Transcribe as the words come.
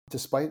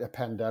despite a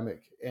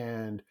pandemic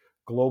and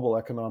global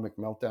economic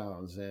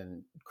meltdowns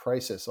and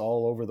crisis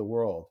all over the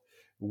world,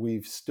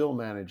 we've still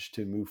managed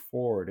to move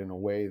forward in a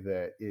way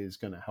that is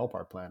going to help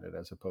our planet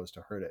as opposed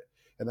to hurt it.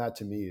 And that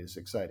to me is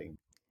exciting.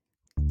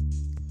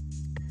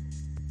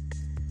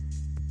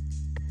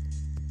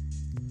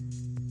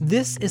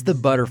 This is The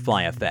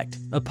Butterfly Effect,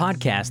 a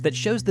podcast that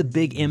shows the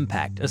big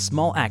impact a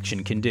small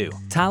action can do.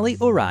 Tali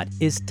Orad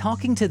is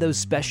talking to those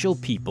special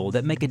people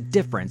that make a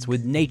difference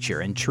with nature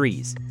and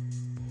trees.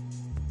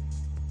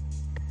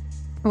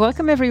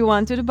 Welcome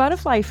everyone to The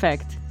Butterfly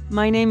Effect.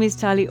 My name is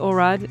Tali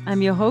Orad.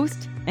 I'm your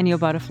host and your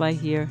butterfly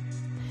here.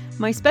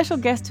 My special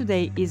guest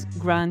today is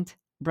Grant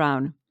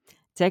Brown,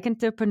 tech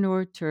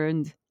entrepreneur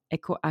turned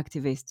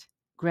eco-activist.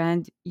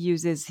 Grant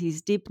uses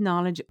his deep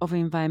knowledge of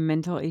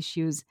environmental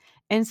issues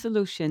and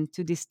solutions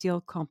to distill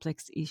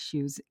complex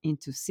issues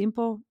into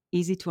simple,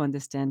 easy to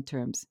understand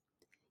terms.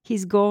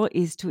 His goal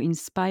is to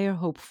inspire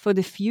hope for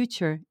the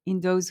future in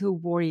those who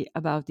worry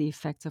about the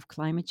effects of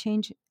climate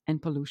change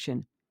and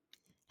pollution.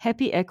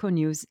 Happy Eco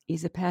News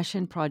is a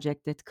passion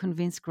project that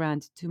convinced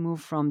Grant to move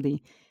from the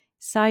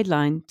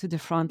sideline to the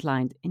front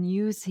line and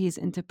use his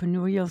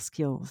entrepreneurial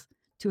skills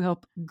to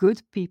help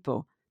good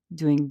people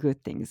doing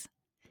good things.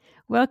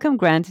 Welcome,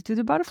 Grant, to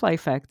The Butterfly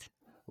Effect.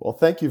 Well,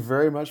 thank you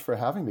very much for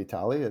having me,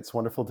 Tali. It's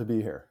wonderful to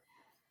be here.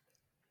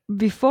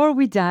 Before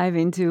we dive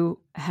into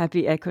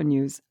Happy Eco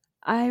News,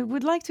 I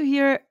would like to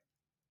hear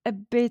a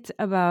bit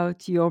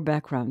about your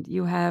background.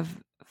 You have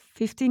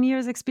 15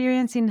 years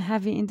experience in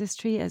heavy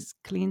industry as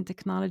clean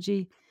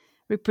technology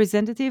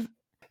representative.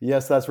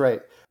 Yes, that's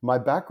right. My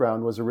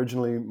background was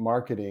originally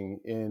marketing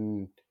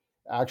in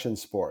action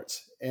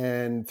sports.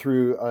 And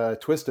through a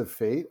twist of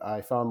fate,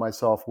 I found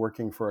myself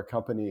working for a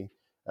company,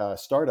 a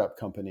startup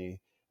company,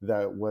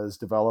 that was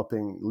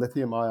developing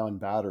lithium ion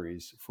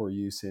batteries for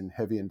use in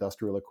heavy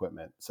industrial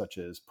equipment, such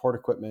as port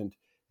equipment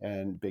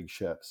and big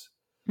ships.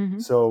 Mm-hmm.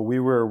 So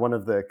we were one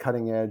of the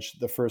cutting edge,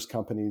 the first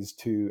companies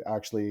to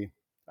actually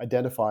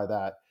identify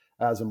that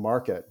as a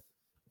market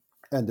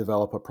and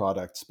develop a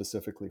product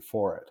specifically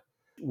for it.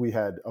 We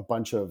had a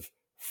bunch of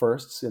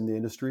firsts in the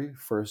industry: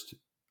 first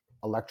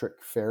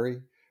electric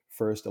ferry,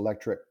 first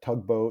electric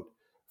tugboat,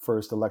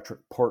 first electric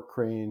port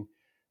crane,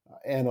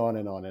 and on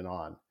and on and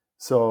on.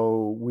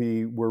 So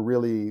we were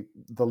really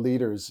the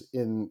leaders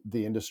in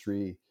the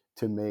industry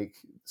to make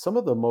some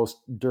of the most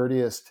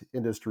dirtiest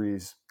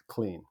industries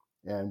clean.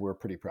 And we're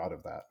pretty proud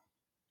of that.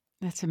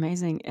 That's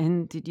amazing.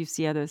 And did you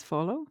see others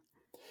follow?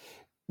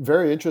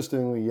 Very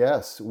interestingly,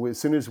 yes. As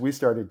soon as we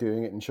started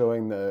doing it and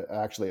showing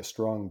actually a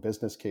strong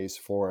business case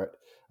for it,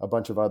 a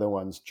bunch of other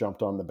ones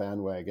jumped on the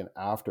bandwagon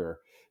after.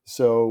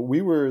 So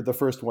we were the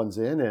first ones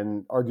in,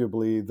 and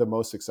arguably the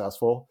most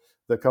successful.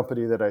 The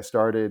company that I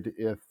started,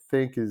 I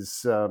think,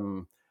 is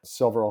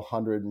several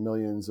hundred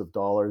millions of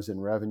dollars in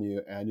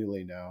revenue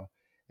annually now.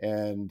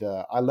 And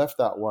I left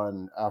that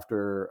one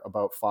after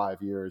about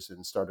 5 years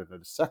and started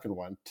a second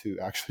one to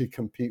actually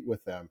compete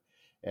with them.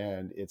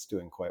 And it's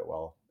doing quite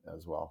well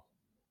as well.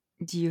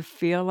 Do you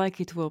feel like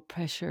it will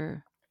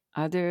pressure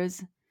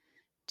others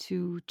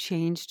to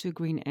change to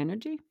green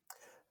energy?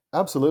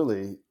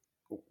 Absolutely.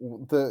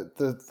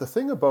 The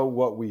thing about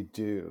what we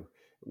do,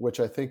 which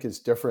I think is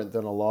different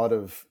than a lot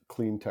of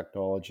clean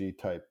technology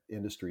type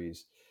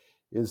industries,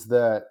 is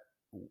that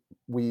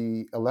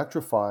we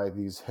electrify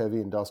these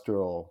heavy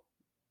industrial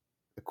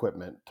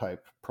equipment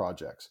type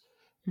projects.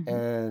 Mm-hmm.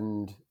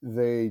 And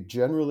they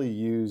generally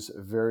use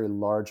a very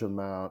large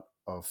amount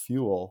of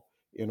fuel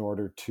in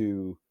order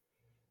to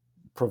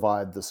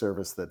provide the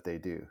service that they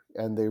do.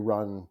 And they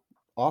run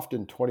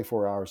often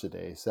 24 hours a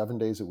day, 7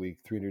 days a week,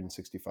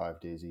 365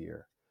 days a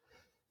year.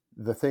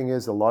 The thing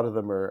is, a lot of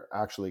them are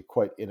actually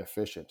quite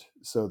inefficient.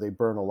 So they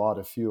burn a lot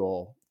of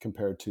fuel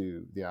compared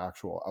to the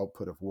actual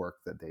output of work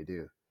that they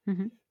do.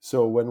 Mm-hmm.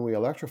 So when we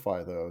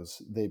electrify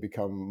those, they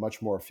become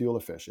much more fuel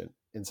efficient.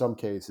 In some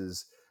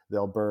cases,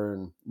 they'll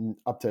burn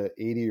up to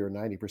 80 or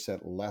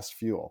 90% less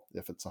fuel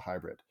if it's a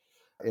hybrid.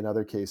 In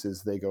other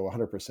cases, they go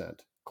 100%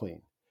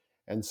 clean.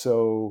 And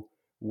so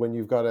when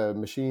you've got a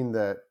machine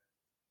that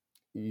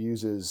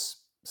uses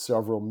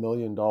several $1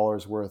 million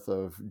worth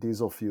of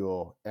diesel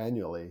fuel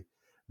annually,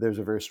 there's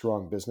a very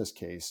strong business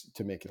case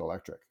to make it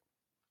electric.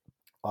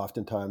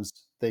 Oftentimes,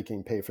 they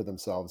can pay for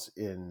themselves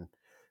in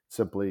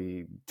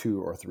simply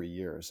 2 or 3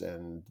 years,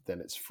 and then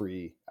it's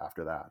free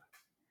after that.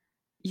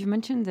 You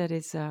mentioned that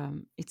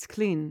it's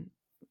clean.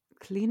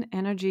 Clean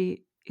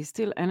energy is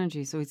still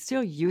energy, so it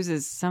still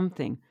uses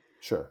something.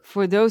 Sure.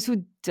 For those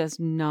who does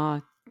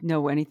not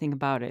know anything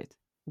about it,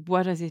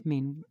 what does it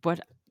mean? What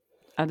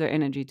other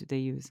energy do they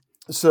use?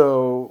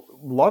 So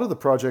a lot of the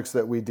projects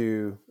that we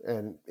do,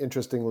 and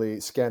interestingly,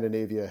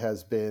 Scandinavia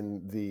has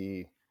been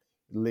the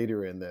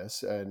leader in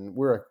this, and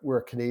we're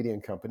a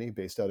Canadian company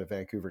based out of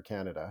Vancouver,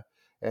 Canada,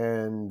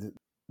 and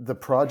the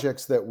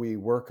projects that we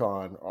work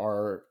on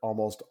are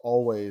almost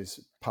always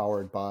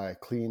powered by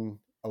clean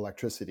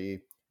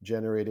electricity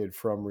generated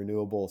from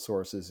renewable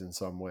sources in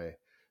some way.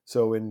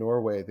 So in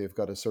Norway, they've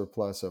got a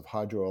surplus of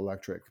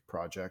hydroelectric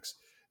projects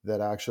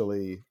that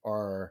actually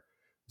are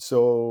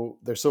So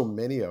there's so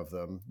many of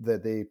them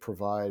that they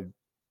provide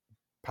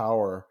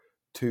power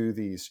to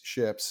these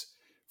ships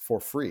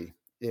for free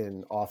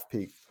in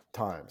off-peak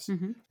times.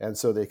 Mm-hmm. And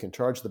so they can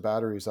charge the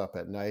batteries up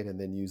at night and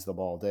then use them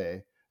all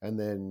day, and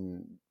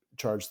then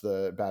charge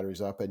the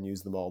batteries up and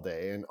use them all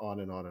day, and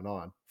on and on and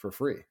on for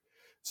free.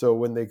 So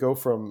when they go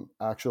from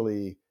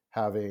actually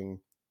having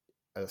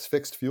a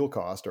fixed fuel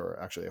cost, or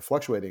actually a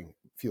fluctuating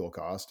fuel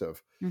cost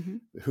of Mm-hmm.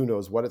 who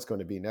knows what it's going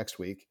to be next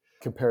week,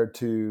 compared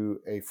to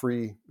a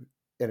free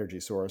energy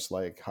source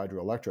like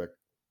hydroelectric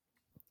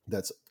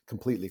that's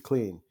completely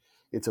clean,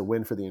 it's a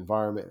win for the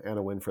environment and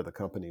a win for the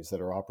companies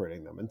that are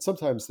operating them. And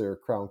sometimes they're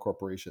crown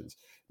corporations,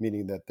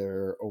 meaning that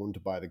they're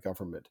owned by the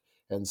government.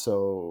 And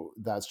so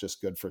that's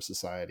just good for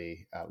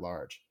society at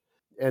large.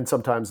 And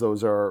sometimes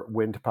those are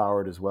wind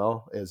powered as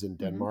well, as in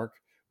Mm-hmm. Denmark.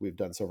 We've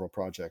done several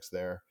projects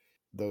there.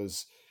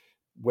 Those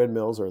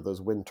windmills, or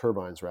those wind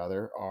turbines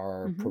rather,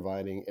 are Mm-hmm.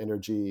 providing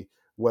energy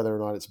whether or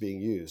not it's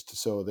being used.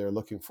 So they're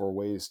looking for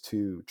ways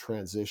to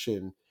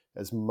transition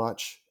as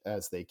much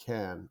as they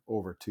can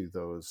over to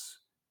those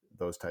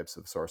types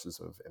of sources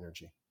of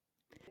energy.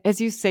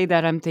 As you say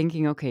that, I'm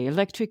thinking, okay,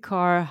 electric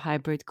car,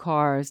 hybrid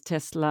cars,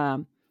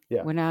 Tesla.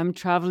 Yeah, When I'm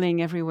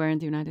traveling everywhere in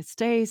the United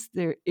States,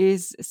 there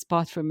is a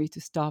spot for me to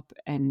stop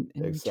and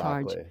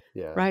recharge, exactly.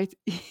 Yeah. right?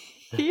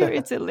 Here,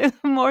 it's a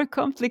little more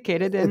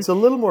complicated. And It's a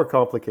little more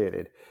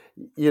complicated.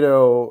 You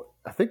know,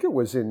 I think it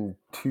was in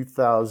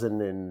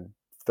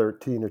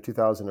 2013 or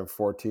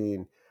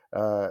 2014,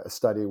 a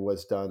study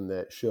was done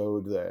that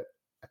showed that,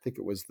 I think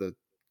it was the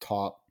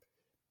top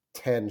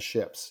 10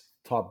 ships,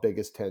 top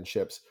biggest 10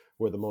 ships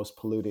were the most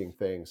polluting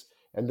things.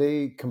 And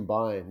they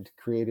combined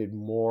created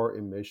more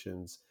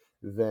emissions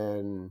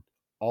than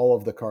all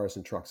of the cars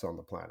and trucks on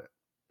the planet.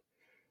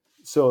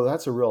 So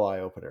that's a real eye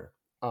opener.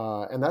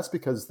 And that's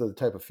because the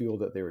type of fuel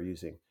that they were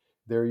using.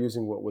 They're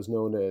using what was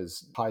known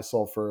as high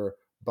sulfur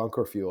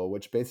bunker fuel,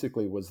 which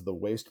basically was the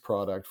waste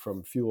product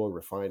from fuel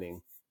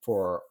refining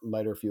for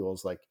lighter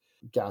fuels like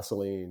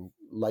gasoline,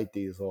 light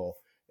diesel,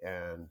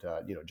 and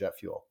jet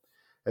fuel.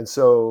 And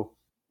so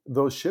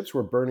those ships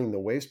were burning the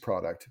waste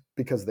product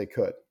because they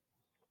could,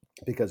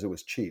 because it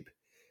was cheap.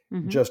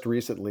 Mhm. Just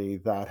recently,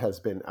 that has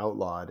been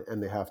outlawed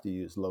and they have to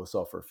use low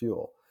sulfur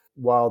fuel.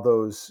 While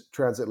those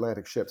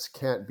transatlantic ships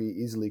can't be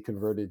easily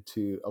converted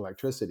to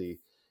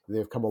electricity,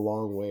 they've come a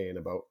long way in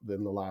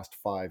the last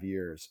 5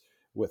 years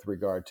with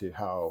regard to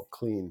how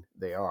clean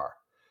they are.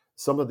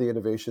 Some of the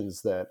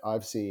innovations that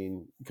I've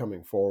seen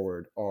coming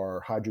forward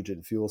are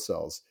hydrogen fuel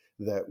cells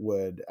that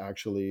would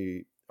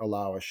actually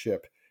allow a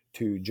ship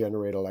to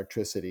generate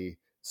electricity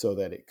so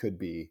that it could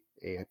be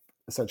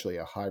essentially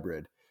a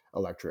hybrid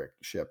electric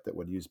ship that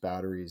would use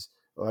batteries,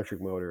 electric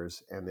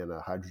motors, and then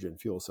a hydrogen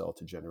fuel cell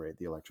to generate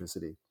the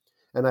electricity.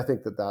 And I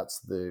think that that's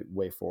the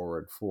way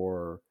forward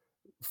for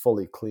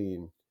fully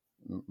clean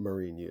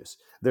marine use.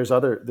 There's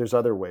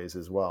other ways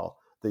as well.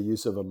 The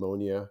use of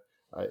ammonia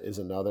is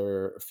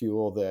another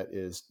fuel that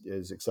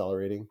is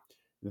accelerating.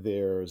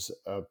 There's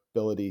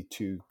ability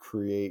to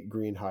create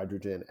green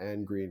hydrogen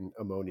and green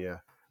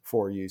ammonia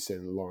for use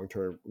in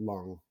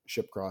long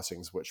ship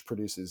crossings, which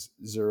produces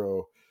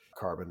zero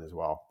carbon as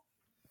well.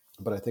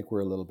 But I think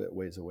we're a little bit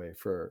ways away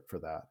for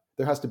that.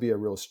 There has to be a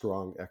real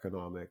strong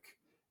economic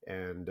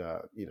and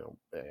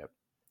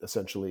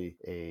essentially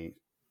a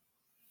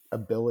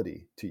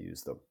ability to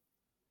use them.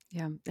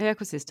 Yeah, the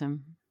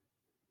ecosystem.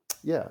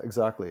 Yeah,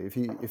 exactly.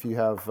 If you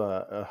have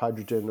a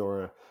hydrogen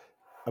or a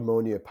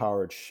ammonia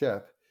powered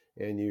ship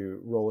and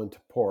you roll into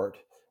port,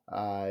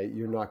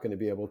 you're not going to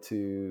be able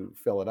to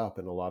fill it up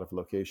in a lot of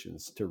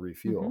locations to Hmm.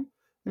 refuel.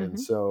 And Hmm.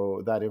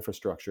 so that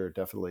infrastructure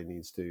definitely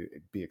needs to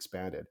be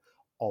expanded,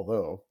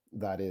 although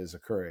that is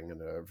occurring in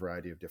a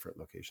variety of different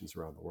locations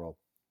around the world.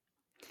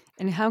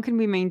 And how can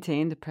we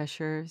maintain the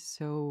pressure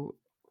so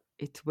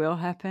it will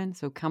happen?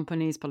 So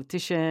companies,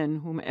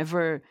 politicians,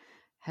 whomever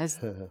has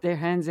their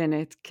hands in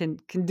it can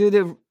do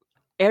the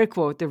air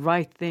quote the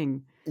right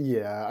thing.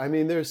 Yeah, I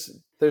mean, there's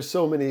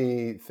so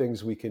many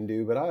things we can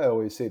do, but I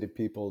always say to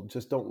people,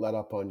 just don't let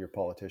up on your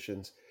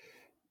politicians.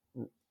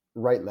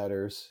 Write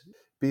letters,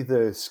 be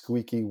the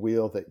squeaky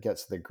wheel that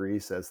gets the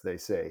grease, as they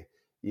say.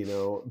 Be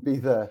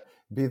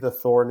the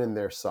thorn in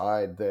their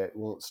side that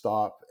won't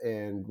stop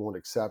and won't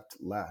accept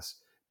less.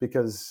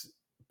 Because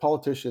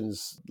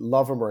politicians,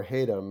 love them or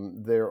hate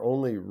them, they're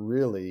only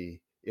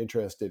really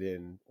interested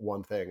in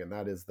one thing, and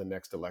that is the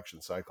next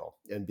election cycle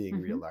and being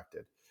Hmm.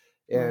 reelected.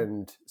 Right.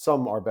 And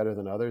some are better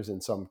than others.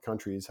 And some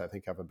countries, I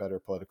think, have a better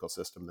political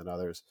system than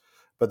others.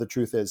 But the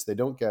truth is, they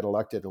don't get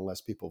elected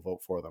unless people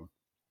vote for them.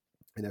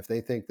 And if they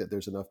think that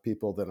there's enough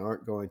people that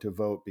aren't going to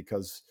vote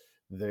because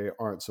they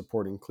aren't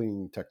supporting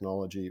clean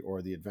technology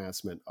or the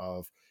advancement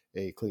of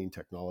a clean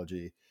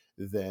technology,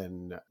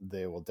 then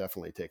they will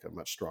definitely take a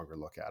much stronger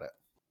look at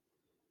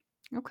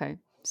it. Okay.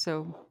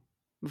 So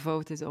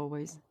vote is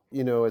always.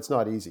 It's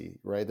not easy,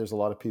 right? There's a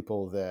lot of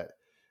people that,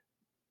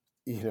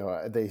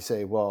 they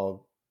say,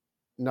 well,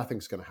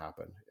 nothing's going to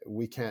happen.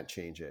 We can't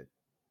change it.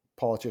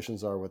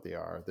 Politicians are what they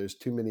are. There's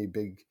too many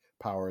big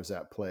powers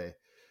at play.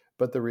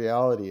 But the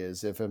reality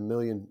is, if 1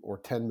 million or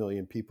 10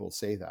 million people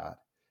say that,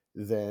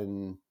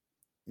 then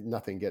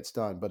nothing gets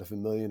done. But if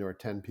 1 million or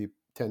 10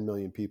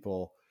 million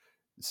people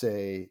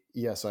say,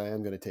 yes, I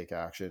am going to take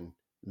action,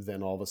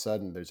 then all of a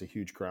sudden there's a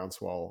huge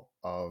groundswell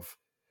of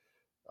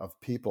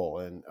people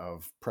and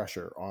of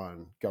pressure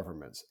on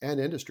governments and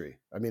industry.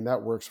 I mean,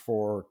 that works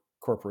for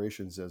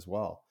corporations as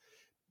well.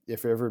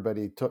 If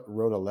everybody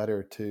wrote a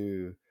letter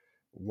to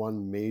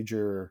one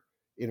major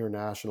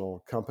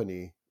international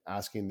company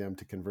asking them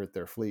to convert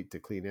their fleet to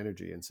clean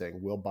energy and saying,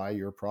 we'll buy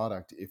your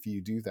product if you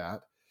do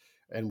that,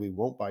 and we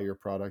won't buy your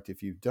product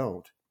if you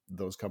don't,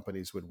 those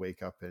companies would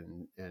wake up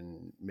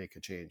and make a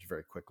change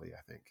very quickly,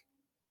 I think.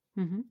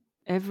 Mm-hmm.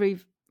 Every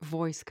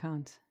voice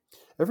counts.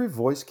 Every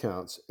voice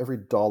counts, every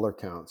dollar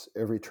counts,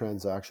 every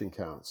transaction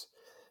counts.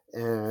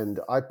 And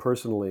I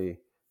personally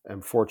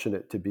am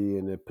fortunate to be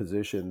in a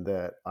position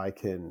that I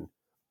can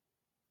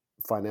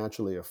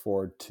financially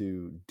afford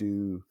to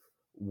do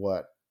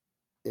what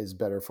is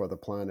better for the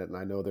planet. And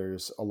I know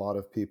there's a lot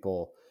of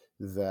people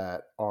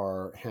that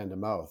are hand to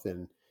mouth.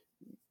 And,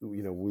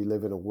 we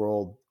live in a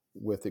world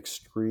with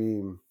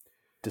extreme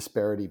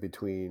disparity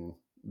between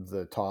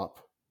the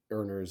top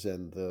earners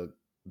and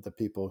the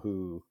people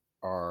who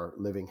are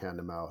living hand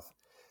to mouth.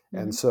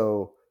 Mm-hmm. And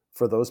so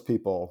for those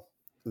people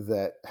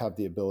that have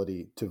the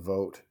ability to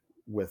vote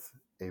with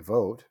a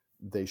vote,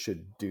 they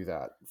should do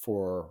that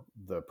for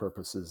the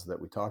purposes that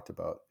we talked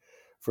about.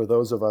 For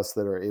those of us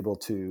that are able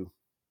to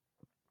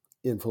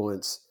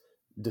influence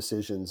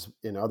decisions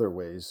in other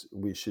ways,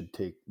 we should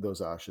take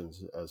those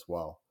actions as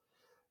well.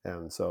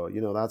 And so,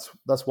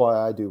 that's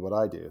why I do what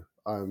I do.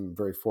 I'm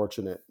very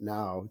fortunate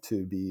now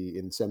to be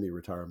in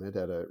semi-retirement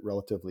at a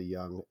relatively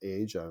young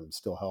age. I'm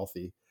still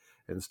healthy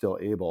and still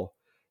able.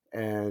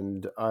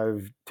 And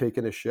I've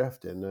taken a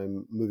shift and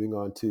I'm moving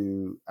on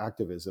to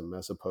activism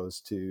as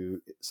opposed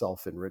to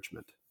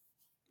self-enrichment.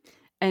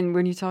 And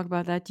when you talk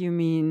about that, you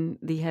mean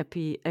the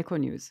Happy Eco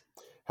News?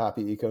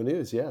 Happy Eco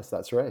News, yes,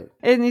 that's right.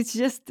 And it's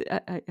just,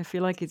 I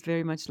feel like it's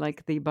very much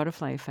like the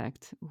butterfly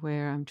effect,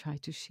 where I'm trying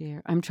to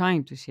share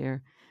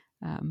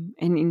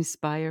and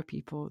inspire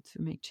people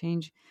to make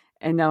change.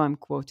 And now I'm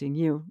quoting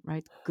you,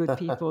 right? Good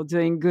people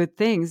doing good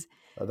things.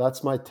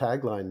 That's my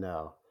tagline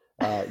now.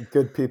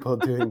 Good people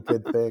doing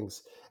good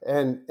things.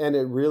 And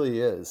it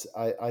really is.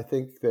 I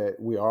think that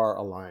we are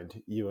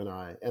aligned, you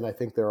and I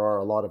think there are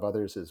a lot of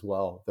others as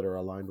well that are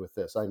aligned with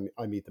this.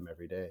 I meet them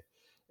every day.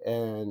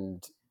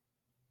 And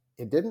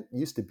it didn't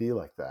used to be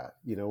like that.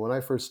 When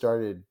I first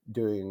started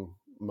doing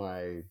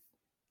my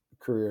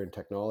career in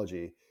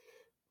technology,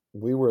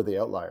 we were the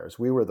outliers.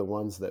 We were the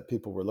ones that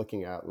people were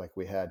looking at like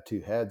we had two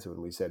heads when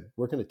we said,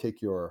 we're going to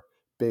take your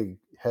big,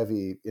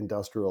 heavy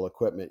industrial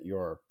equipment,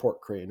 your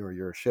port crane or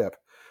your ship,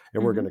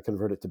 and we're going to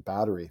convert it to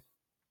battery.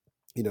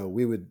 They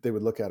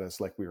would look at us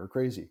like we were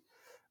crazy.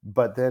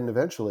 But then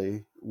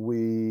eventually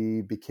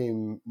we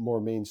became more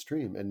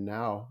mainstream. And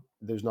now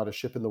there's not a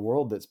ship in the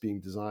world that's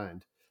being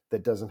designed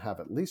that doesn't have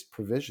at least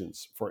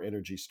provisions for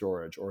energy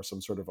storage or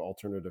some sort of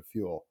alternative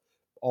fuel.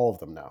 All of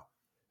them now.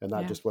 And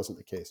that just wasn't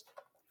the case.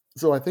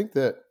 So I think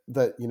that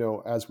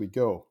as we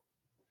go,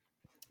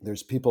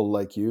 there's people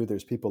like you,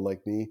 there's people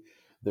like me,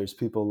 there's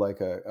people like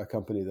a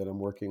company that I'm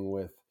working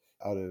with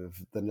out of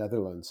the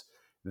Netherlands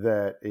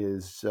that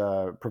is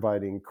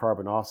providing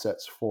carbon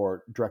offsets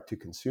for direct to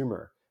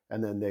consumer.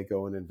 And then they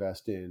go and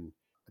invest in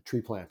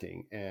tree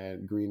planting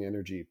and green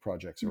energy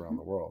projects around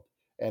the world.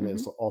 And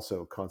it's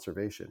also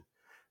conservation.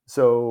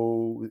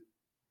 So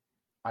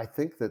I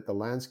think that the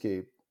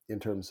landscape in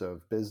terms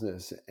of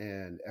business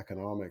and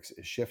economics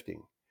is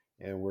shifting.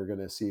 And we're going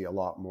to see a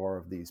lot more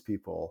of these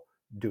people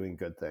doing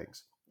good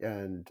things.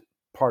 And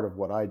part of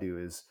what I do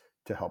is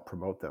to help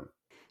promote them.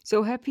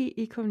 So Happy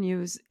Eco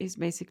News is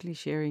basically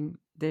sharing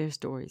their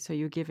stories. So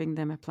you're giving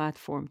them a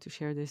platform to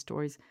share their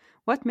stories.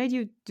 What made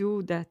you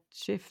do that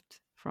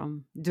shift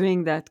from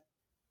doing that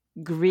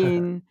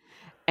green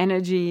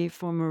energy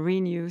for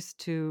marine use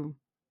to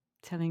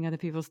telling other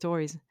people's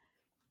stories?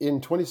 In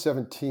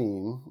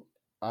 2017,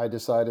 I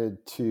decided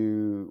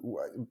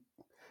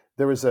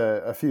there was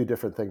a few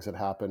different things that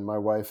happened. My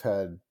wife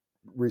had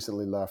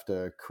recently left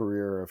a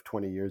career of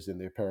 20 years in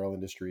the apparel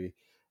industry.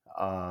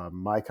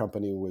 My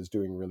company was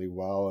doing really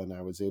well, and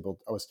I was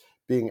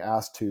being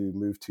asked to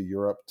move to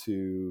Europe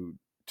to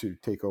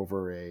take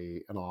over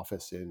an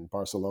office in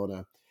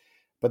Barcelona.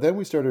 But then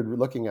we started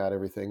looking at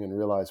everything and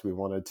realized we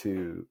wanted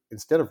to,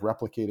 instead of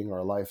replicating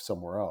our life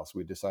somewhere else,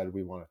 we decided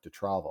we wanted to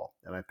travel.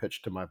 And I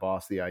pitched to my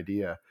boss the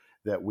idea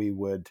that we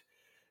would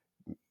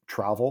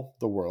travel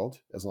the world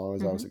as long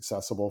as I was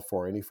accessible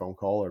for any phone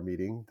call or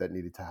meeting that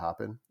needed to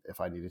happen if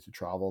I needed to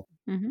travel.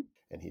 And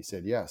he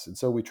said yes. And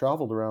so we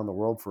traveled around the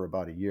world for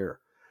about a year.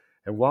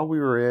 And while we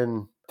were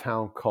in a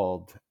town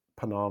called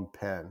Phnom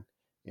Penh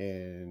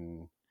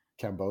in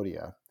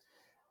Cambodia,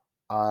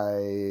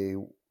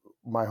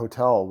 my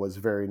hotel was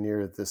very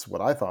near this,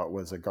 what I thought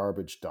was a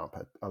garbage dump,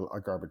 a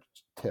garbage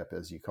tip,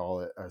 as you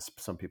call it, as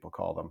some people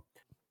call them.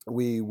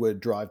 We would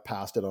drive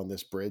past it on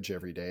this bridge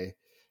every day.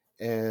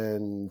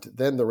 And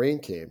then the rain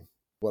came.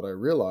 What I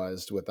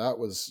realized with that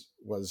was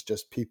was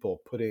just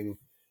people putting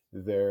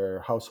their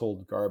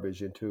household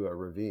garbage into a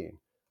ravine.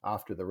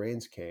 After the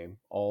rains came,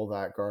 all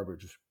that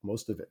garbage,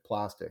 most of it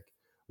plastic,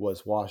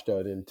 was washed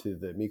out into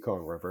the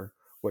Mekong River,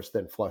 which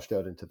then flushed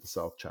out into the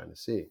South China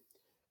Sea.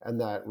 And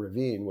that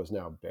ravine was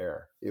now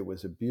bare. It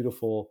was a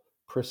beautiful,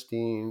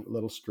 pristine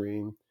little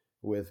stream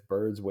with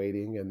birds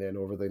waiting. And then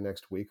over the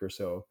next week or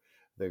so,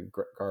 the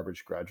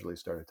garbage gradually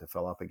started to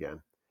fill up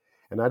again.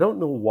 And I don't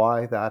know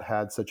why that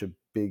had such a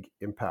big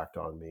impact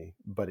on me,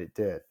 but it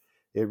did.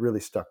 It really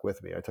stuck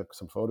with me. I took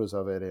some photos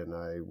of it and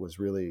I was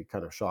really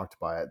kind of shocked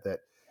by it. That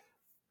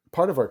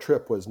part of our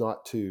trip was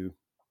not to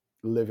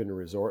live in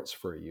resorts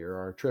for a year.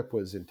 Our trip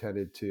was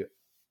intended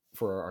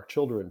for our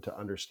children to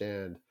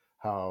understand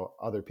how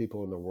other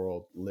people in the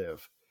world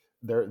live.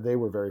 They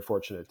were very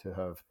fortunate to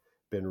have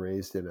been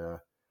raised in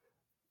a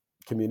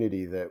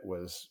community that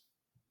was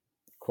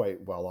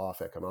quite well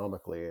off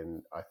economically.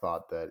 And I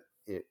thought that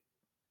it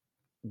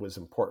was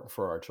important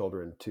for our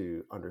children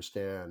to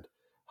understand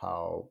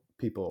how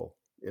people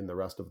in the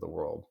rest of the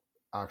world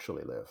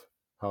actually live,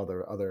 how there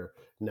are other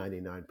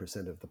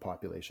 99% of the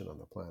population on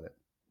the planet.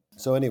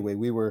 So anyway,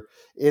 we were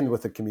in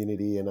with the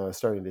community and I was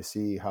starting to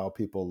see how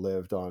people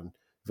lived on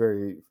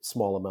very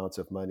small amounts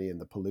of money and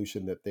the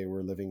pollution that they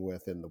were living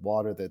with and the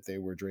water that they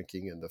were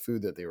drinking and the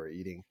food that they were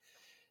eating.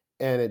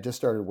 And it just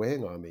started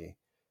weighing on me.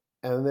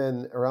 And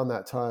then around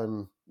that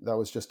time, that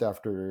was just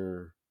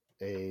after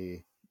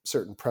a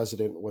certain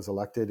president was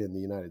elected in the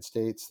United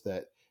States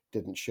that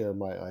didn't share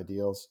my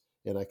ideals.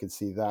 And I could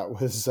see that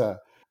was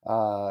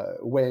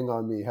weighing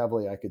on me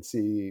heavily. I could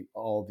see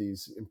all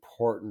these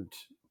important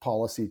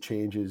policy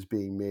changes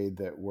being made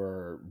that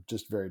were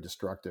just very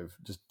destructive,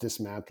 just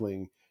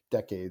dismantling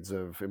decades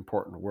of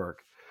important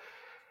work.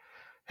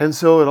 And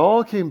so it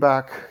all came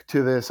back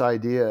to this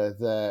idea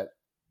that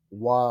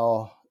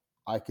while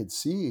I could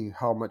see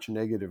how much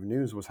negative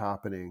news was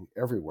happening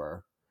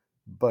everywhere,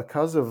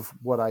 because of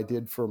what I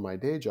did for my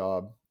day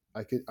job,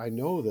 I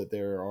know that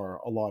there are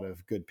a lot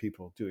of good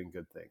people doing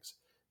good things.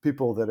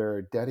 People that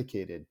are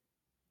dedicated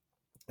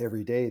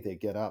every day. They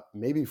get up,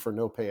 maybe for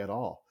no pay at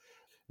all.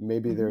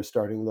 Maybe they're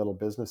starting little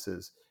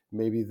businesses.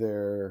 Maybe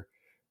they're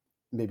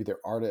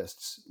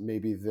artists.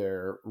 Maybe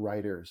they're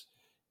writers.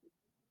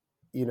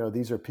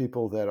 These are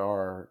people that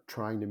are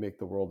trying to make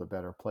the world a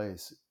better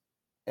place.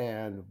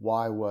 And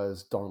why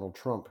was Donald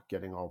Trump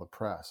getting all the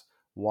press?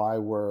 Why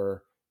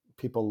were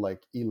people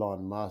like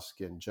Elon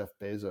Musk and Jeff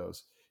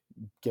Bezos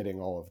getting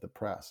all of the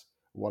press?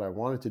 What I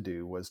wanted to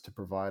do was to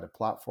provide a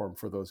platform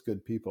for those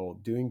good people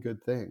doing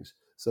good things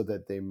so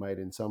that they might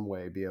in some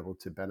way be able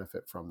to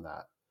benefit from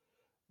that.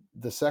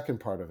 The second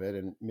part of it,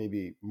 and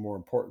maybe more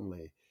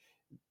importantly,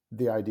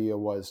 the idea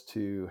was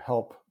to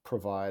help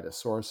provide a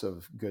source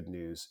of good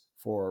news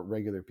for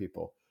regular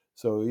people.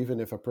 So even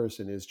if a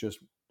person is just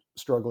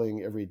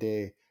struggling every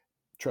day,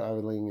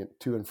 traveling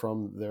to and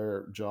from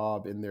their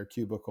job in their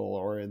cubicle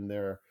or in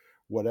their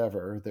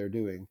whatever they're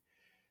doing,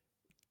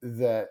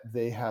 that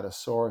they had a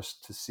source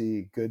to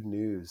see good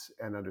news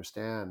and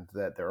understand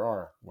that there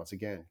are, once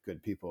again,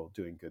 good people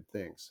doing good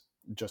things,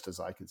 just as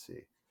I could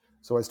see.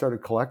 So I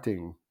started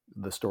collecting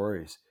the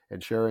stories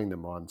and sharing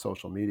them on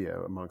social media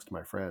amongst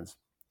my friends.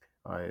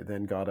 I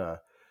then got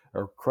a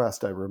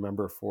request, I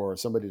remember, for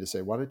somebody to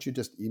say, why don't you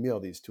just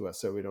email these to us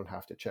so we don't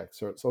have to check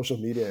social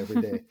media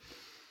every day?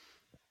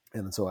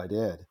 And so I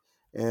did.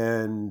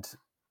 And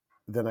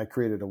then I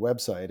created a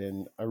website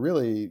and I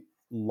really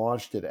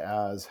launched it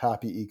as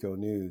Happy Eco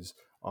News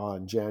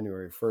on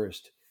January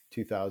 1st,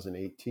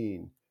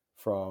 2018,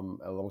 from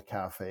a little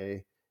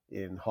cafe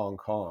in Hong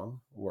Kong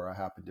where I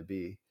happen to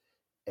be.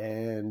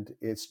 And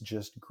it's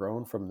just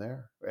grown from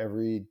there.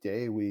 Every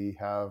day we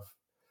have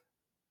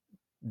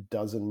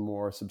dozen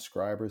more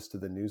subscribers to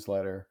the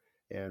newsletter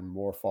and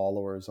more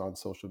followers on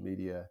social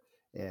media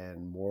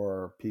and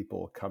more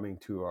people coming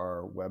to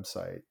our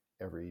website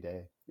every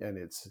day. And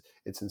it's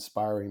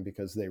inspiring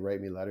because they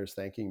write me letters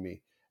thanking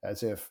me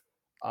as if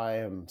I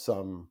am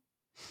some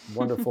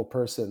wonderful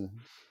person.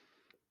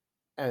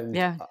 And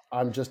Yeah.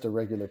 I'm just a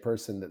regular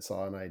person that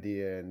saw an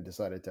idea and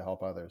decided to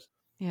help others.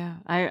 Yeah,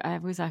 I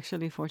was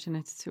actually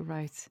fortunate to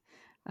write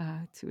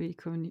to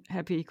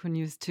Happy Eco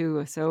News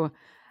too. So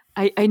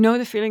I know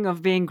the feeling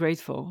of being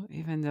grateful,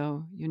 even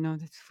though you know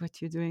that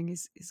what you're doing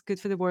is good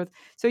for the world.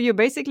 So you're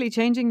basically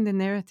changing the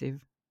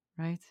narrative,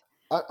 right?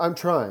 I'm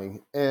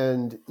trying.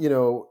 And,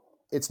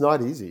 it's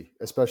not easy,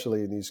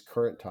 especially in these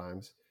current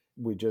times.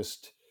 We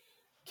just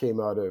came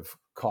out of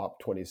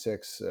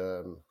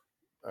COP26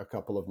 a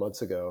couple of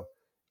months ago,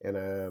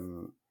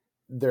 and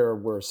there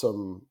were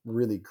some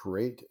really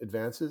great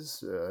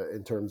advances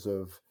in terms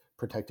of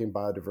protecting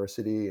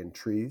biodiversity and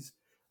trees,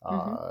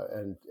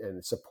 Mm-hmm.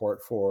 and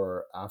support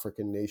for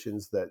African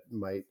nations that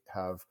might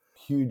have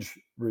huge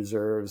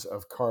reserves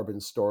of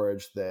carbon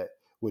storage that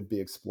would be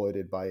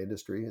exploited by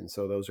industry, and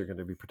so those are going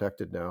to be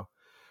protected now.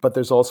 But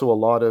there's also a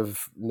lot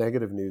of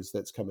negative news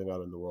that's coming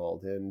out in the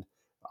world, and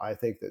I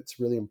think that it's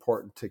really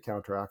important to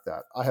counteract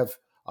that. I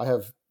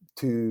have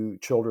two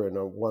children,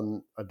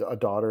 a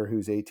daughter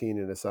who's 18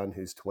 and a son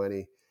who's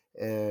 20,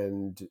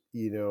 And,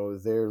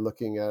 they're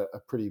looking at a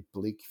pretty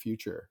bleak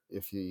future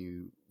if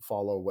you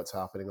follow what's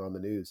happening on the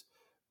news.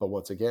 But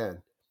once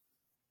again,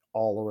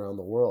 all around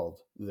the world,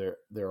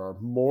 there are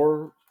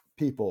more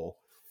people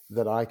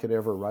that I could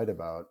ever write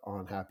about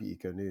on Happy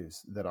Eco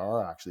News that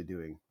are actually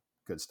doing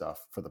good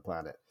stuff for the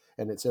planet.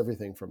 And it's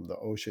everything from the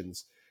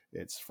oceans,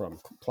 it's from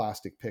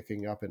plastic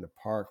picking up into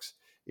parks,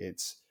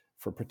 it's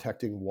for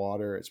protecting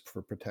water, it's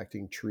for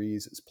protecting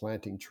trees, it's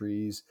planting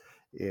trees,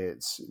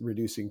 it's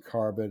reducing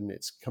carbon,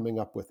 it's coming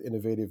up with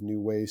innovative new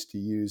ways to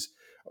use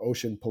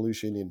ocean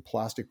pollution in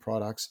plastic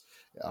products,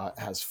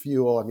 has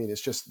fuel. I mean,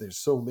 it's just, there's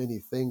so many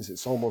things.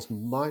 It's almost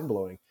mind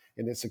blowing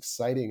and it's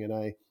exciting. And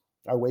I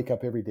wake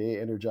up every day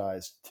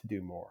energized to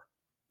do more.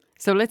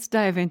 So let's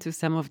dive into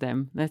some of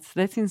them.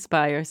 Let's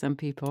inspire some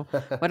people.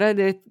 What are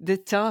the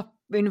top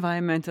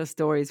environmental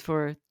stories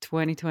for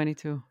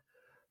 2022?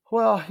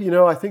 Well,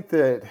 I think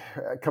that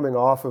coming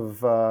off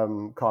of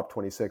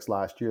COP26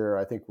 last year,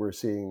 I think we're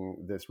seeing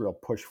this real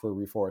push for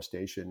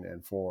reforestation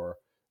and for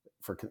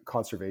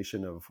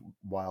conservation of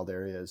wild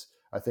areas.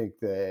 I think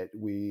that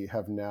we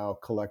have now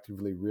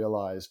collectively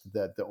realized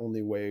that the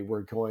only way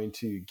we're going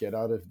to get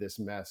out of this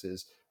mess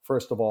is,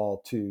 first of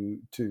all,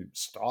 to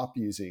stop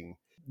using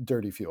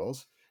dirty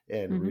fuels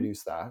and Mm-hmm.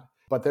 reduce that.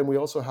 But then we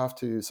also have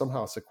to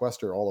somehow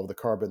sequester all of the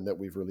carbon that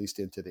we've released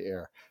into the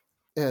air.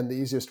 And the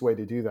easiest way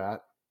to do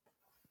that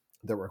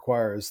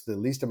requires the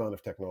least amount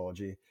of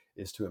technology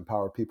is to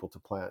empower people to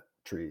plant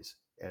trees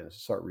and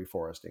start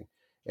reforesting.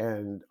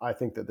 And I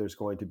think that there's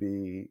going to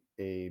be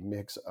a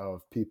mix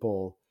of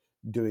people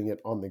doing it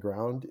on the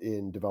ground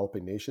in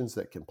developing nations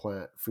that can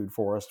plant food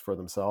forest for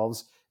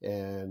themselves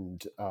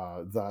and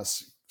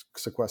thus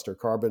sequester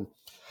carbon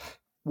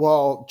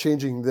while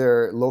changing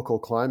their local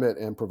climate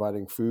and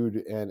providing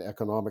food and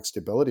economic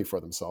stability for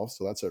themselves.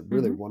 So that's a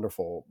really Mm-hmm.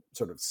 wonderful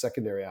sort of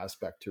secondary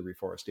aspect to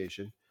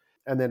reforestation.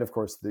 And then, of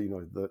course,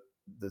 the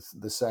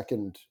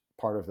second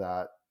part of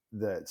that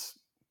that's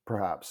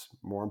perhaps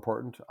more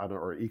important,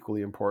 or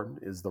equally important,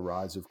 is the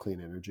rise of clean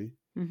energy.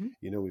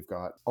 Mm-hmm. We've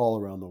got all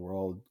around the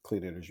world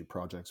clean energy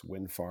projects,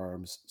 wind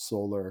farms,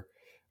 solar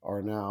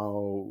are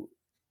now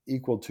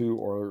equal to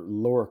or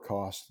lower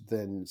cost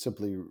than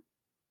simply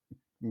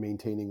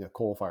maintaining a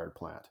coal-fired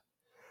plant.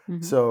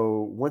 Mm-hmm.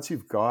 So once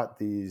you've got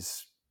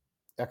these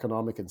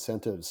economic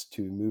incentives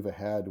to move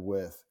ahead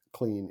with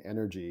clean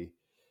energy,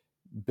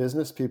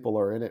 business people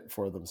are in it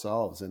for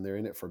themselves and they're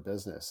in it for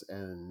business,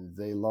 and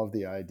they love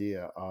the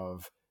idea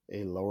of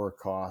a lower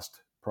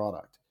cost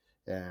product.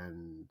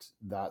 And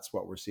that's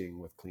what we're seeing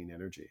with clean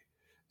energy.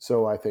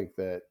 So I think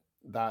that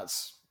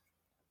that's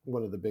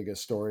one of the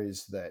biggest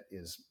stories that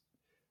is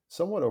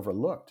somewhat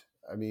overlooked.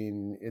 I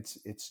mean,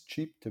 it's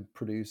cheap to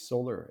produce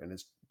solar and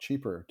it's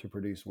cheaper to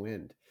produce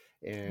wind.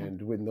 Yeah.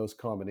 And when those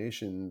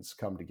combinations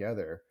come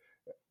together,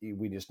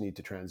 we just need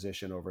to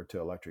transition over to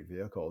electric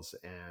vehicles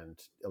and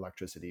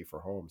electricity for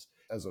homes.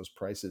 As those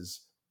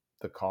prices,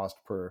 the cost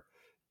per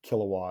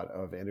kilowatt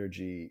of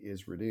energy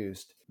is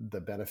reduced,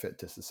 the benefit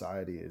to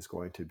society is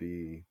going to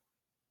be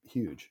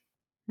huge.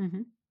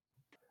 Mm-hmm.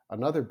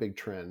 Another big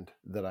trend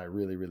that I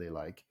really, really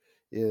like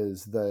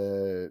is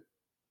the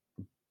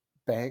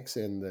banks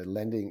and the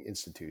lending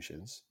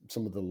institutions,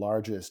 some of the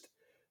largest,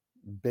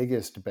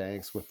 biggest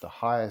banks with the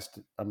highest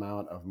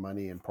amount of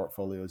money in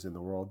portfolios in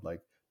the world,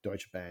 like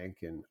Deutsche Bank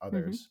and Mm-hmm.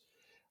 others,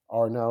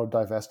 are now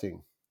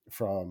divesting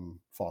from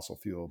fossil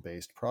fuel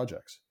based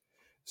projects.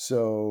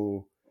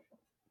 So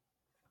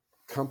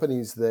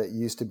companies that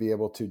used to be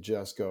able to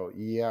just go,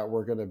 yeah,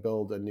 we're going to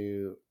build a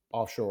new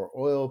offshore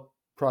oil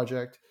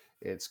project.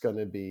 It's going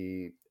to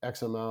be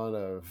X amount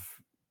of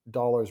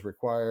dollars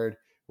required.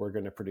 We're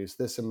going to produce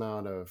this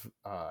amount of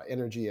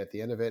energy at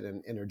the end of it,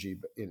 and energy,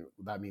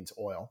 that means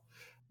oil.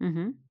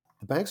 Mm-hmm.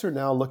 The banks are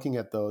now looking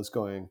at those,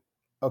 going,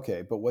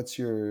 okay, but what's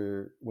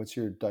your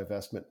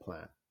divestment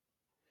plan?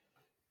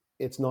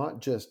 It's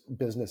not just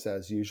business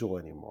as usual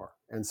anymore.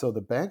 And so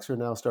the banks are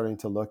now starting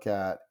to look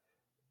at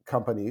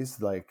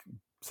companies like,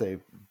 say,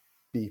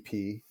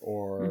 BP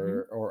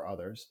Mm-hmm. or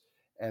others,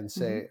 and Mm-hmm.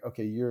 say,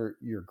 okay,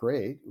 you're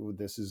great.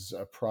 This is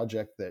a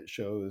project that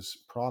shows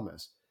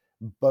promise,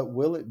 but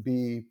will it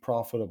be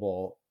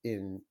profitable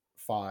in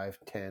 5,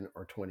 10,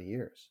 or 20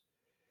 years?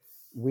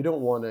 We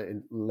don't want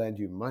to lend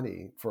you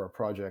money for a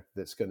project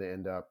that's going to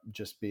end up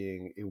just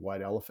being a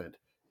white elephant,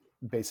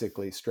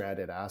 basically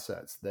stranded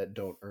assets that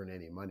don't earn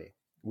any money.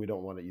 We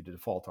don't want you to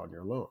default on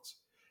your loans.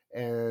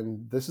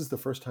 And this is the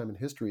first time in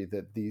history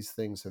that these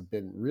things have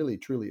been really,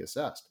 truly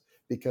assessed.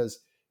 Because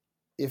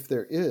if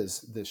there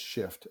is this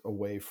shift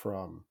away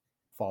from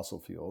fossil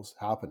fuels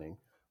happening,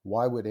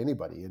 why would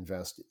anybody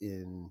invest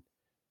in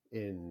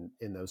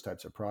those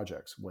types of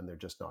projects when they're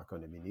just not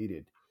going to be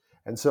needed?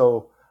 And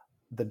so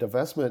the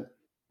divestment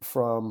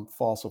from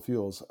fossil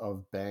fuels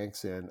of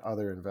banks and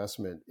other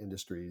investment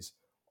industries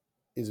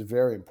is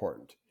very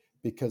important,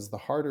 because the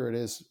harder it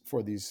is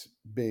for these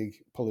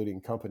big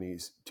polluting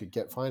companies to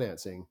get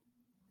financing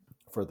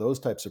for those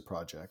types of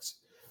projects,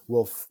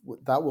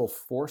 that will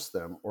force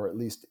them, or at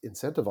least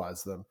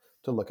incentivize them,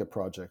 to look at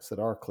projects that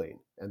are clean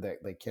and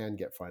that they can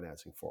get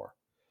financing for.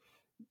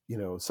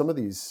 some of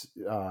these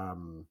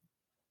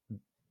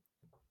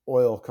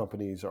oil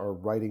companies are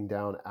writing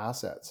down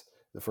assets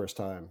the first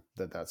time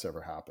that that's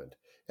ever happened.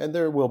 And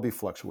there will be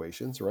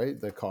fluctuations, right?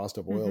 The cost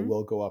of oil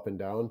will go up and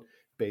down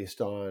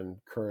based on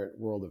current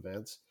world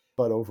events.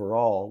 But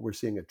overall, we're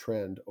seeing a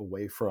trend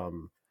away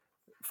from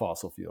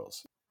fossil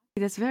fuels.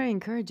 That's very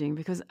encouraging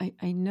because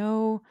I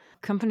know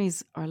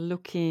companies are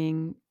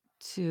looking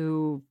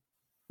to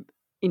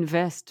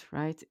invest,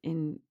 right,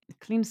 in a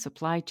clean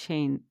supply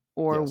chain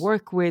or Yes.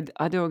 work with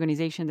other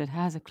organization that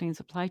has a clean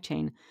supply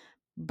chain.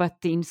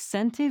 But the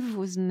incentive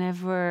was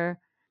never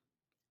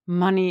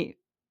money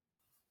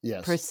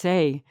per Yes.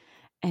 se.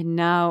 And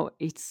now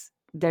it's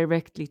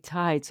directly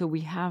tied. So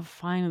we have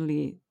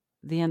finally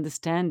the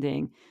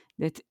understanding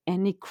that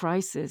any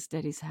crisis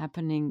that is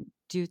happening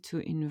due to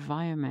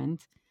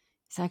environment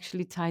is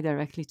actually tied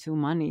directly to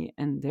money,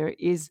 and there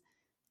is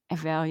a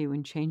value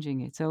in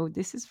changing it. So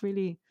this is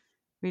really,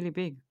 really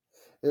big.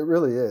 It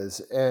really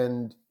is.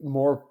 And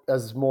more,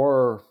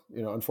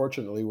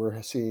 unfortunately,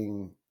 we're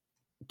seeing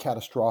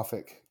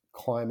catastrophic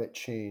climate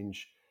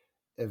change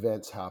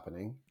events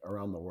happening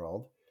around the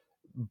world.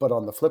 But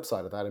on the flip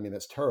side of that, I mean,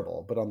 it's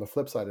terrible. But on the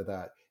flip side of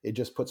that, it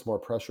just puts more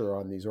pressure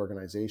on these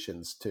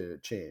organizations to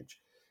change.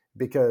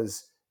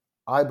 Because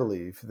I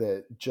believe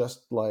that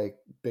just like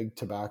big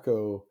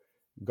tobacco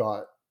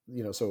got,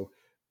 so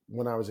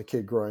when I was a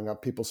kid growing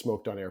up, people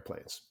smoked on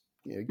airplanes.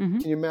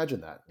 Can you imagine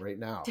that right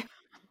now?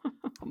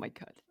 Oh my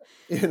God.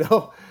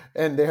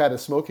 And they had a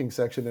smoking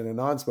section and a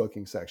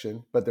non-smoking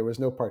section, but there was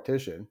no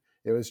partition.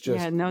 It was Yeah,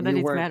 just no, that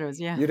it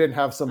matters. Yeah. you didn't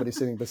have somebody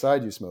sitting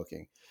beside you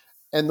smoking.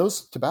 And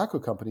those tobacco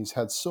companies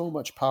had so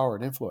much power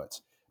and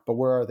influence, but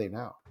where are they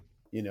now?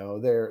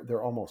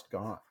 They're almost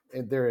gone.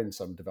 And they're in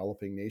some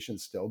developing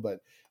nations still, but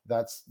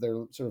that's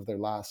their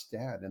last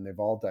stand, and they've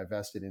all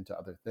divested into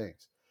other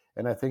things.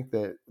 And I think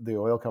that the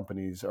oil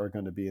companies are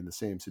going to be in the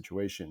same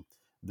situation.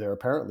 They're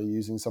apparently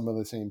using some of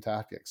the same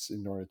tactics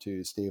in order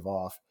to stave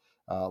off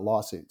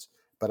lawsuits.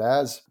 But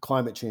as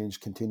climate change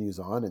continues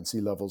on and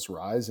sea levels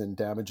rise and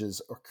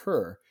damages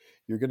occur,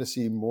 you're going to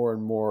see more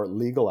and more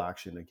legal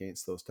action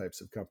against those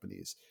types of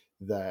companies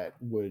that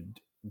would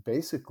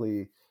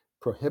basically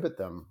prohibit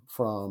them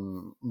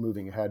from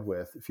moving ahead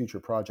with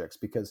future projects.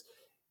 Because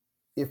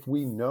if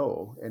we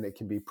know, and it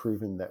can be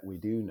proven that we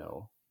do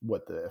know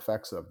what the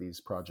effects of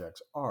these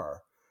projects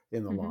are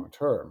in the long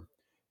term,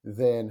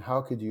 then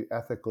how could you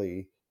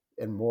ethically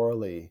and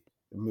morally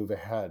move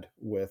ahead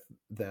with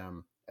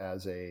them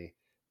as a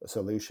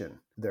solution?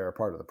 They're a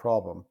part of the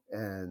problem,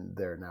 and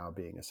they're now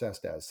being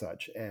assessed as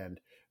such. And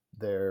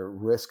their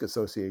risk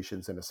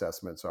associations and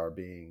assessments are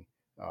being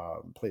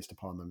placed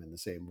upon them in the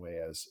same way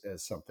as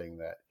something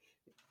that,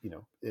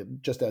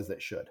 just as they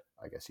should,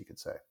 I guess you could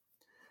say.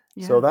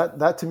 Yeah. So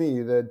that to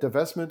me, the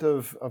divestment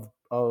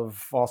of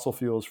fossil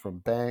fuels from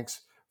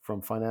banks,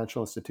 from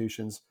financial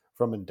institutions,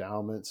 from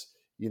endowments,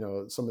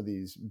 some of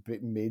these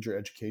major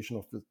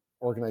educational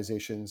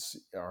organizations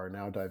are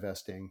now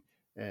divesting.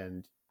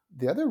 And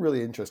the other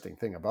really interesting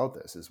thing about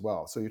this as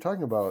well, so you're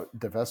talking about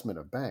divestment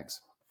of banks,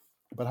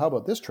 but how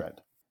about this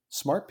trend?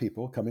 Smart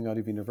people coming out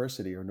of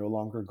university are no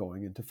longer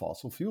going into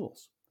fossil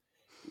fuels.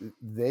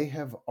 They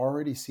have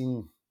already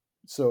seen.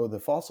 So the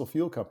fossil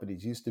fuel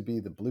companies used to be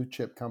the blue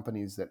chip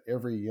companies that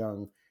every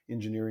young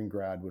engineering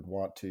grad would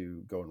want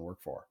to go and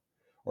work for,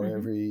 or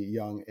every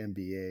young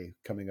MBA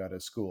coming out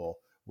of school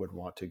would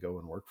want to go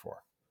and work for.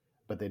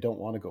 But they don't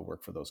want to go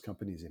work for those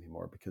companies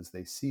anymore because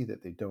they see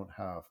that they don't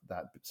have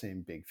that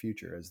same big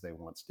future as they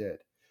once did.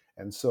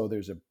 And so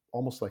there's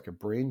almost like a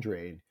brain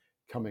drain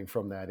coming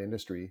from that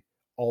industry.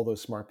 All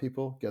those smart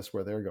people, guess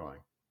where they're going?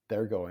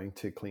 They're going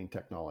to clean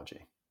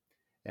technology.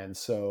 And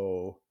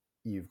so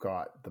you've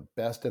got the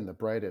best and the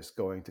brightest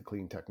going to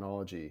clean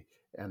technology,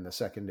 and the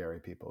secondary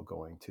people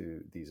going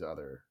to these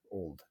other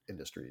old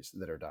industries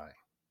that are dying.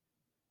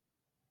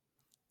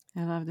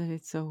 I love that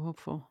it's so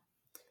hopeful.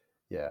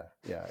 Yeah,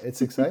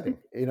 it's exciting.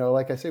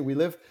 Like I say, we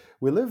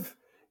live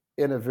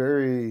in a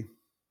very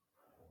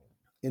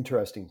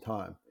interesting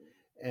time,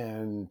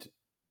 and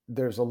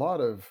there's a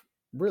lot of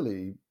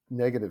really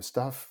negative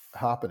stuff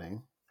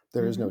happening.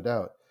 There is no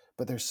doubt,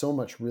 but there's so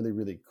much really,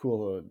 really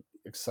cool,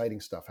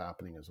 exciting stuff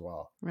happening as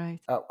well.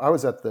 Right. I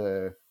was at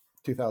the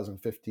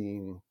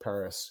 2015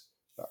 Paris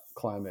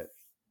Climate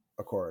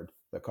Accord,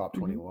 the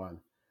COP21.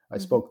 I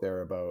spoke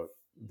there about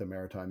the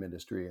maritime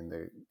industry, and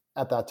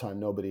at that time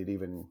nobody had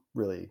even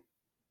really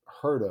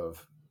heard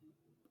of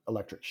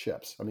electric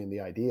ships. I mean, the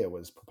idea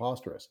was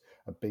preposterous.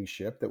 A big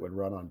ship that would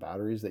run on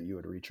batteries that you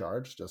would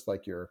recharge, just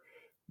like your,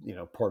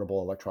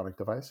 portable electronic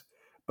device.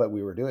 But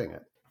we were doing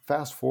it.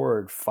 Fast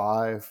forward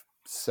 5-7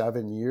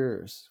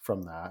 years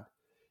from that,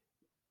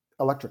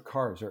 electric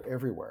cars are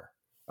everywhere.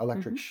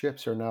 Electric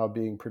ships are now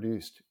being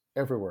produced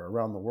everywhere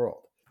around the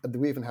world.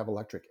 We even have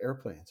electric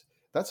airplanes.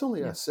 That's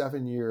only a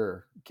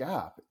 7-year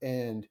gap.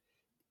 And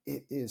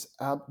it is,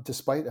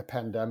 despite a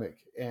pandemic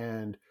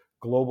and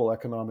global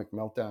economic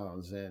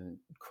meltdowns and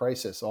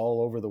crisis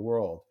all over the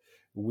world,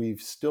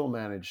 we've still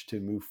managed to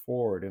move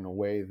forward in a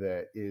way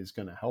that is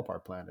going to help our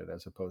planet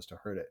as opposed to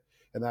hurt it.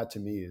 And that to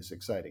me is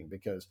exciting,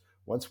 because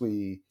once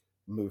we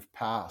move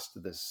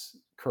past this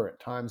current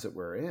times that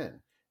we're in,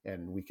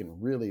 and we can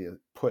really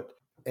put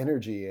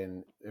energy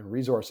and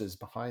resources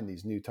behind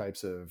these new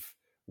types of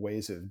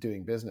ways of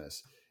doing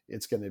business,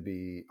 it's going to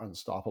be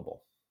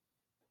unstoppable.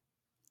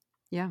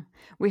 Yeah,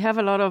 we have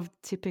a lot of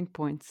tipping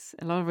points,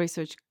 a lot of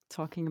research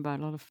talking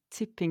about a lot of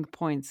tipping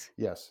points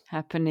Yes,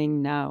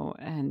 happening now,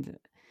 and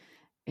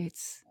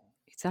it's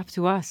up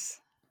to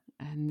us,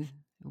 and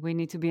we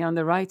need to be on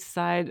the right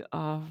side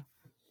of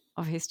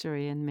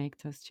history and make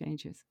those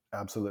changes.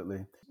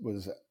 absolutely.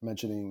 Was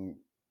mentioning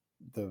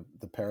the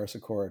Paris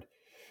Accord.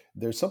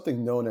 There's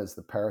something known as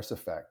the Paris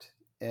effect,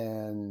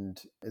 and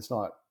it's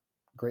not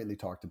greatly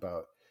talked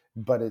about,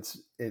 but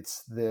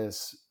it's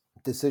this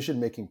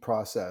decision-making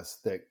process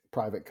that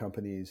private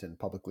companies and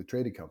publicly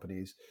traded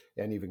companies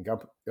and even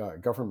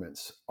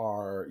governments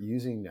are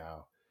using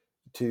now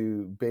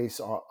to base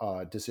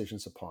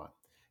decisions upon.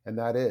 And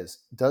that is,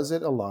 does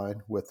it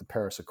align with the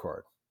Paris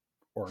Accord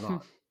or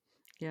not?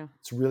 Yeah.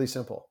 It's really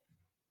simple.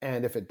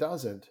 And if it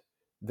doesn't,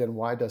 then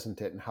why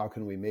doesn't it? And how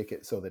can we make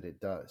it so that it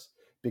does?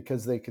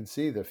 Because they can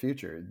see the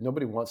future.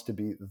 Nobody wants to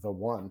be the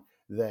one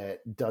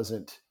that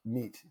doesn't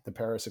meet the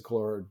Paris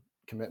Accord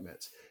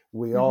commitments.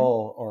 We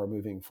all are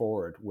moving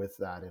forward with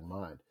that in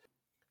mind.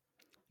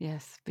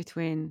 Yes,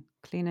 between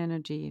clean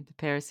energy, the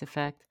Paris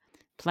effect,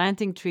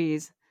 planting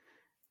trees,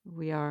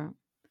 we are,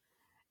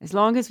 as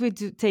long as we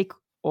do take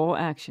all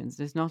actions,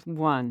 there's not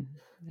one,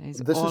 there's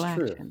This all is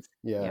true. actions.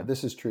 Yeah,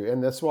 this is true.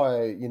 And that's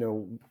why,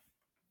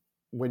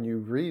 when you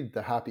read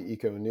the Happy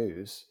Eco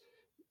News,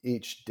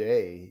 each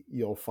day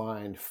you'll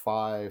find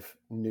 5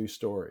 new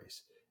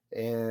stories,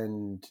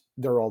 and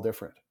they're all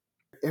different.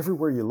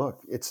 Everywhere you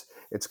look, it's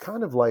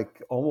kind of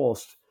like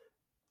almost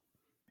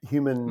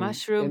human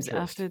mushrooms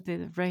interest. After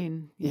the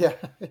rain. Yeah,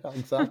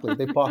 exactly.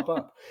 They pop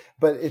up,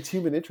 but it's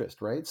human interest,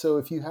 right? So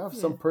if you have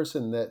some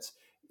person that's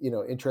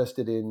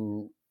interested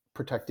in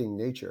protecting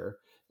nature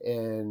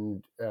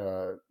and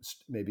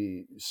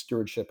maybe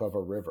stewardship of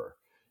a river,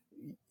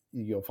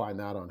 you'll find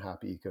that on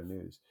Happy Eco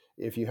News.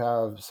 If you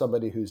have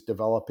somebody who's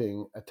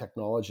developing a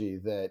technology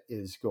that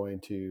is going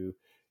to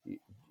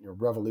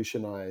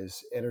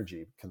revolutionize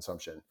energy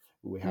consumption,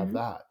 we have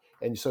that.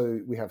 And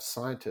so we have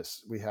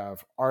scientists, we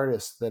have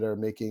artists that are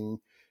making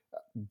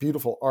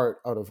beautiful art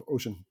out of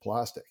ocean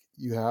plastic.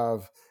 You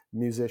have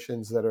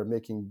musicians that are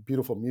making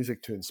beautiful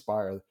music to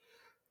inspire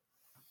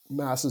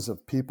masses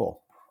of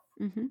people.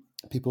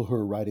 People who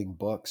are writing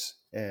books,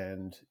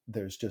 and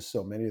there's just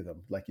so many of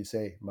them. Like you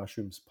say,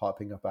 mushrooms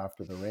popping up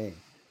after the rain.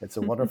 It's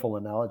a wonderful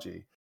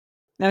analogy.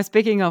 Now,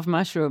 speaking of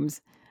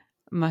mushrooms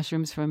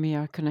for me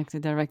are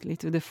connected directly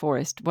to the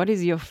forest. What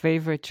is your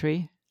favorite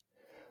tree?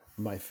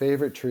 My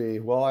favorite tree,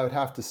 well, I would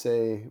have to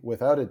say,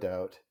 without a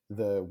doubt,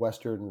 the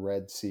Western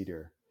red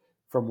cedar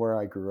from where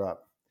I grew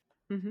up.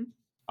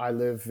 I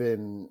live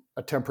in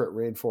a temperate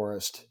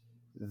rainforest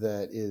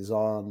that is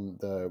on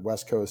the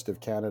west coast of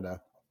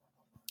Canada,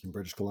 in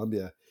British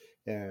Columbia.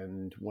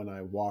 And when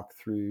I walk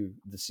through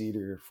the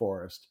cedar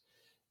forest,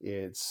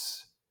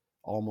 it's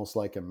almost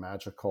like a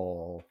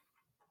magical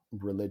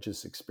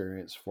religious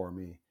experience for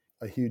me.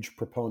 A huge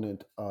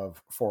proponent of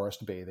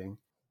forest bathing.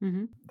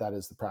 That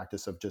is the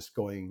practice of just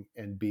going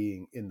and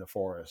being in the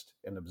forest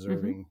and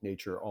observing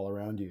nature all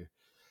around you.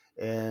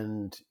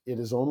 And it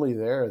is only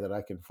there that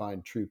I can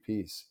find true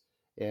peace.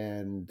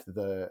 And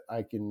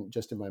I can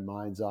just in my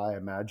mind's eye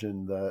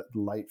imagine the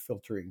light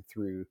filtering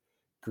through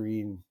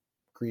green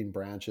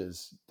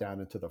branches down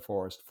into the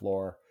forest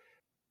floor.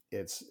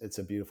 It's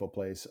a beautiful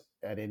place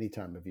at any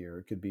time of year.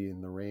 It could be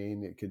in the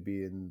rain, it could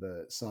be in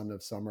the sun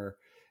of summer,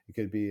 it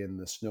could be in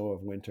the snow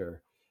of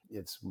winter.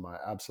 It's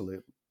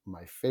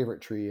my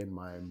favorite tree and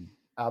my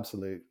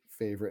absolute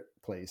favorite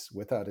place,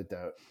 without a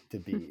doubt, to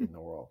be in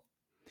the world.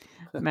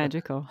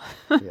 Magical.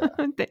 Yeah.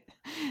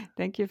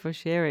 Thank you for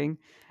sharing.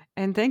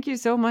 And thank you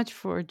so much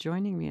for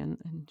joining me and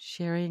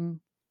sharing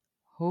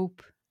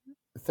hope.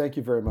 Thank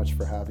you very much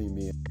for having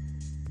me.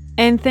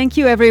 And thank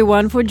you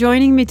everyone for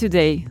joining me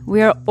today.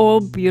 We are all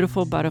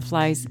beautiful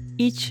butterflies,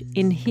 each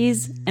in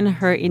his and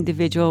her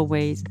individual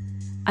ways.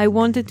 I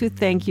wanted to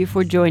thank you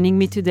for joining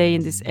me today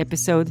in this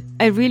episode.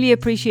 I really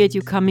appreciate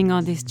you coming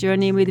on this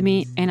journey with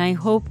me, and I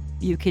hope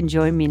you can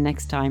join me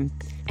next time.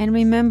 And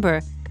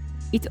remember,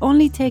 it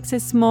only takes a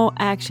small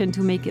action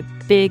to make a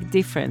big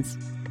difference.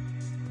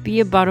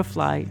 Be a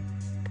butterfly.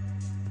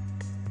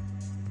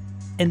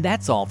 And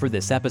that's all for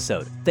this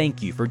episode.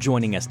 Thank you for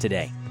joining us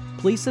today.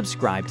 Please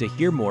subscribe to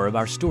hear more of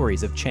our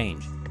stories of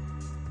change.